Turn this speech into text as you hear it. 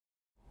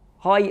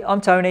Hi, I'm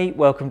Tony.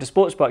 Welcome to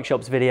Sports Bike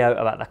Shop's video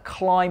about the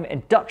Klim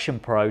Induction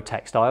Pro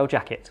textile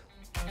jacket.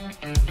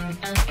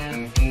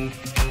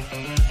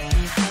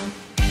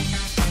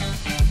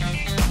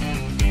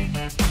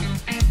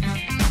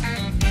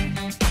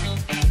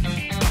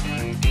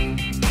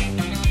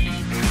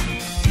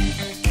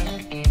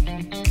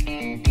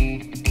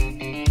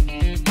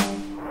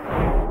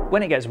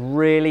 When it gets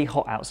really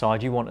hot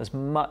outside, you want as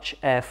much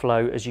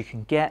airflow as you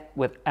can get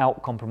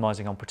without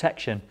compromising on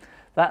protection.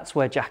 That's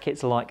where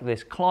jackets like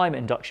this Klim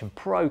Induction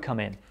Pro come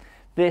in.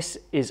 This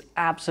is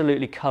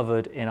absolutely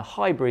covered in a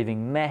high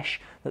breathing mesh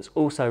that's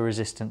also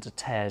resistant to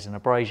tears and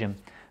abrasion.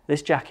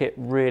 This jacket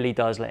really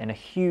does let in a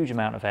huge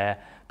amount of air,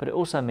 but it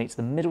also meets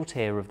the middle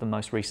tier of the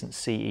most recent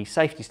CE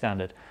safety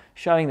standard,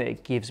 showing that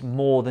it gives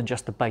more than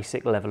just the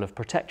basic level of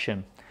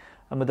protection.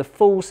 And with a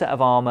full set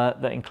of armour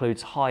that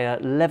includes higher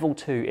level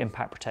 2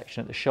 impact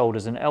protection at the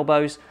shoulders and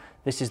elbows,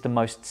 this is the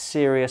most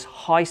serious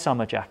high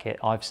summer jacket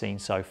I've seen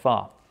so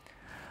far.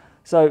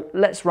 So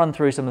let's run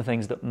through some of the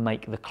things that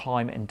make the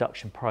Klim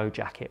Induction Pro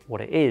jacket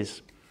what it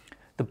is.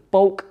 The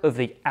bulk of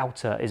the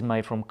outer is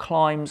made from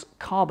Klim's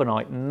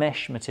carbonite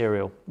mesh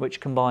material, which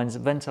combines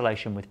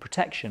ventilation with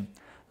protection.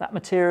 That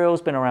material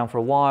has been around for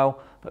a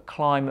while, but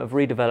Klim have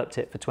redeveloped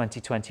it for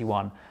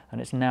 2021, and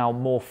it's now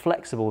more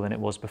flexible than it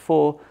was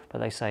before, but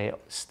they say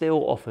it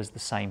still offers the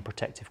same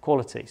protective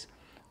qualities.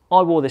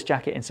 I wore this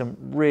jacket in some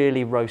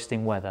really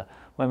roasting weather.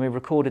 When we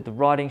recorded the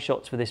riding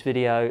shots for this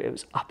video, it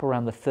was up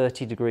around the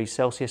 30 degrees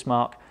Celsius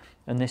mark,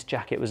 and this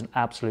jacket was an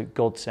absolute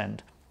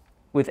godsend.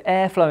 With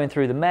air flowing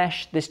through the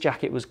mesh, this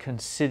jacket was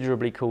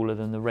considerably cooler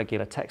than the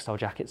regular textile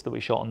jackets that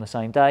we shot on the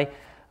same day,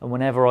 and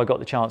whenever I got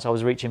the chance, I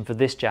was reaching for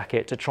this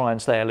jacket to try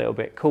and stay a little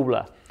bit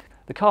cooler.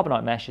 The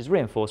carbonite mesh is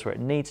reinforced where it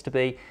needs to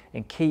be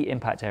in key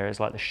impact areas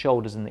like the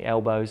shoulders and the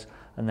elbows,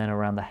 and then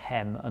around the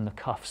hem and the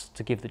cuffs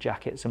to give the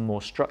jacket some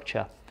more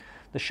structure.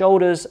 The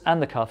shoulders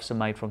and the cuffs are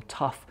made from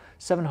tough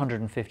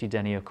 750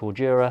 denier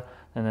cordura,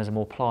 and there's a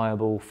more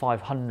pliable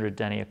 500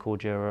 denier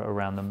cordura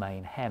around the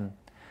main hem.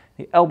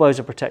 The elbows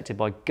are protected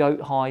by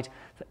goat hide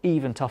for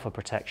even tougher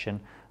protection,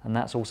 and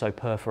that's also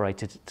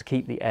perforated to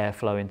keep the air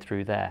flowing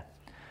through there.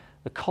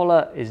 The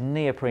collar is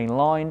neoprene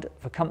lined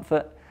for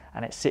comfort,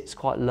 and it sits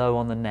quite low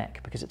on the neck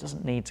because it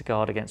doesn't need to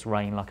guard against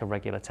rain like a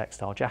regular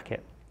textile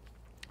jacket.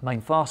 Main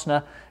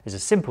fastener is a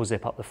simple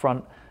zip up the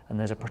front, and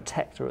there's a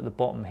protector at the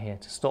bottom here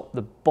to stop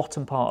the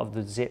bottom part of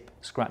the zip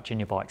scratching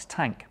your bike's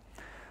tank.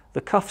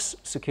 The cuffs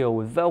secure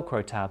with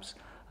Velcro tabs,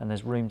 and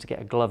there's room to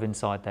get a glove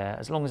inside there,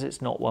 as long as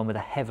it's not one with a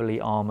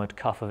heavily armoured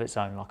cuff of its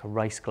own like a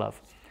race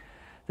glove.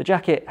 The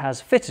jacket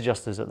has fit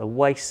adjusters at the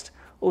waist,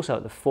 also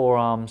at the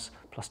forearms,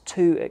 plus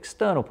 2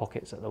 external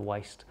pockets at the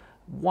waist,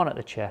 1 at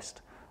the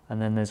chest,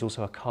 and then there's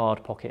also a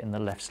card pocket in the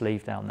left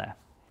sleeve down there.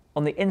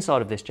 On the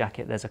inside of this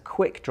jacket, there's a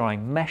quick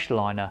drying mesh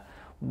liner,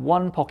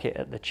 1 pocket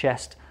at the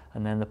chest,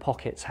 and then the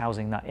pockets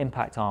housing that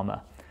impact armour.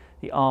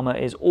 The armour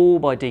is all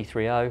by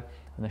D3O,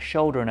 and the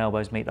shoulder and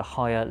elbows meet the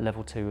higher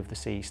level 2 of the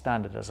CE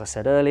standard, as I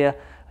said earlier,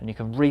 and you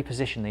can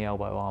reposition the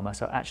elbow armour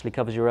so it actually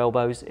covers your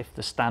elbows if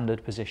the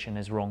standard position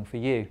is wrong for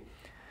you.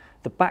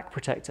 The back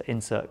protector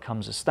insert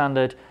comes as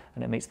standard,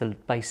 and it meets the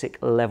basic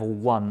level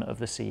 1 of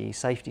the CE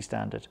safety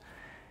standard.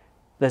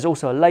 There's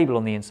also a label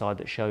on the inside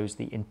that shows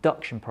the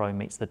Induction Pro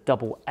meets the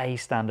AA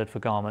standard for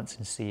garments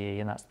in CE,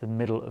 and that's the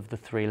middle of the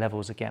 3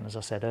 levels again, as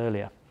I said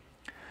earlier.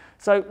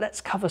 So let's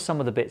cover some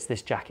of the bits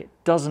this jacket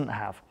doesn't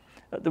have.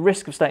 At the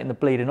risk of stating the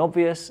bleeding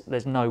obvious,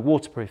 there's no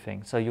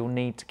waterproofing, so you'll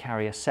need to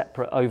carry a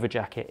separate over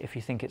jacket if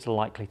you think it's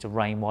likely to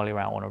rain while you're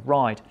out on a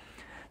ride.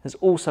 There's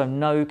also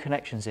no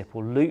connection zip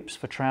or loops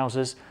for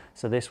trousers,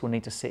 so this will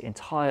need to sit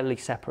entirely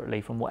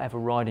separately from whatever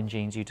riding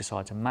jeans you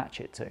decide to match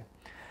it to.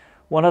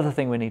 One other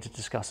thing we need to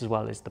discuss as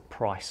well is the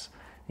price.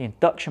 The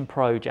Induction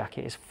Pro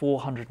jacket is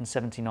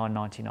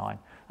 $479.99.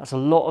 That's a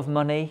lot of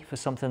money for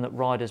something that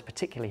riders,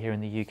 particularly here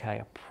in the UK,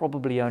 are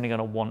probably only going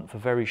to want for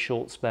very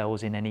short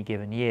spells in any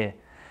given year.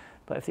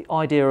 But if the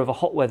idea of a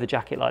hot weather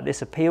jacket like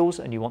this appeals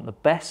and you want the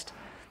best,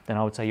 then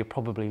I would say you're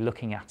probably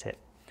looking at it.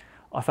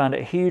 I found it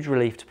a huge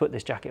relief to put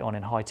this jacket on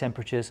in high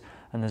temperatures,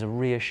 and there's a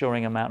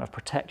reassuring amount of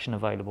protection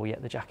available,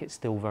 yet the jacket's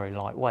still very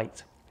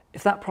lightweight.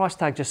 If that price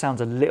tag just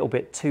sounds a little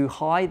bit too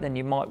high, then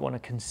you might want to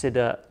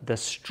consider the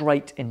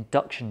straight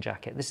induction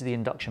jacket. This is the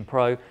Induction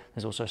Pro.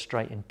 There's also a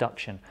straight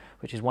induction,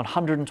 which is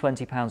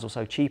 £120 or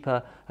so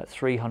cheaper at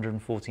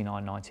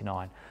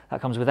 $349.99.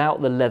 That comes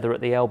without the leather at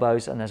the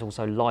elbows, and there's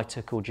also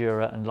lighter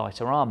cordura and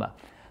lighter armour.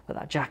 But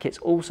that jacket's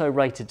also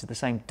rated to the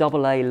same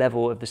AA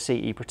level of the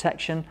CE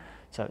protection,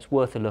 so it's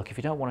worth a look if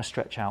you don't want to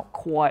stretch out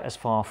quite as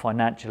far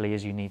financially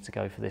as you need to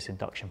go for this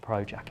Induction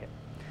Pro jacket.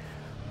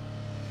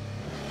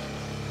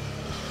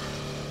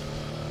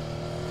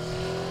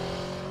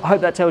 I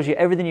hope that tells you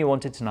everything you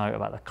wanted to know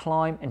about the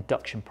Klim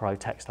Induction Pro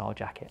textile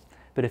jacket.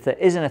 But if there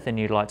is anything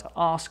you'd like to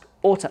ask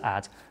or to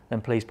add,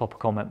 then please pop a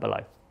comment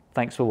below.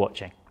 Thanks for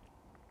watching.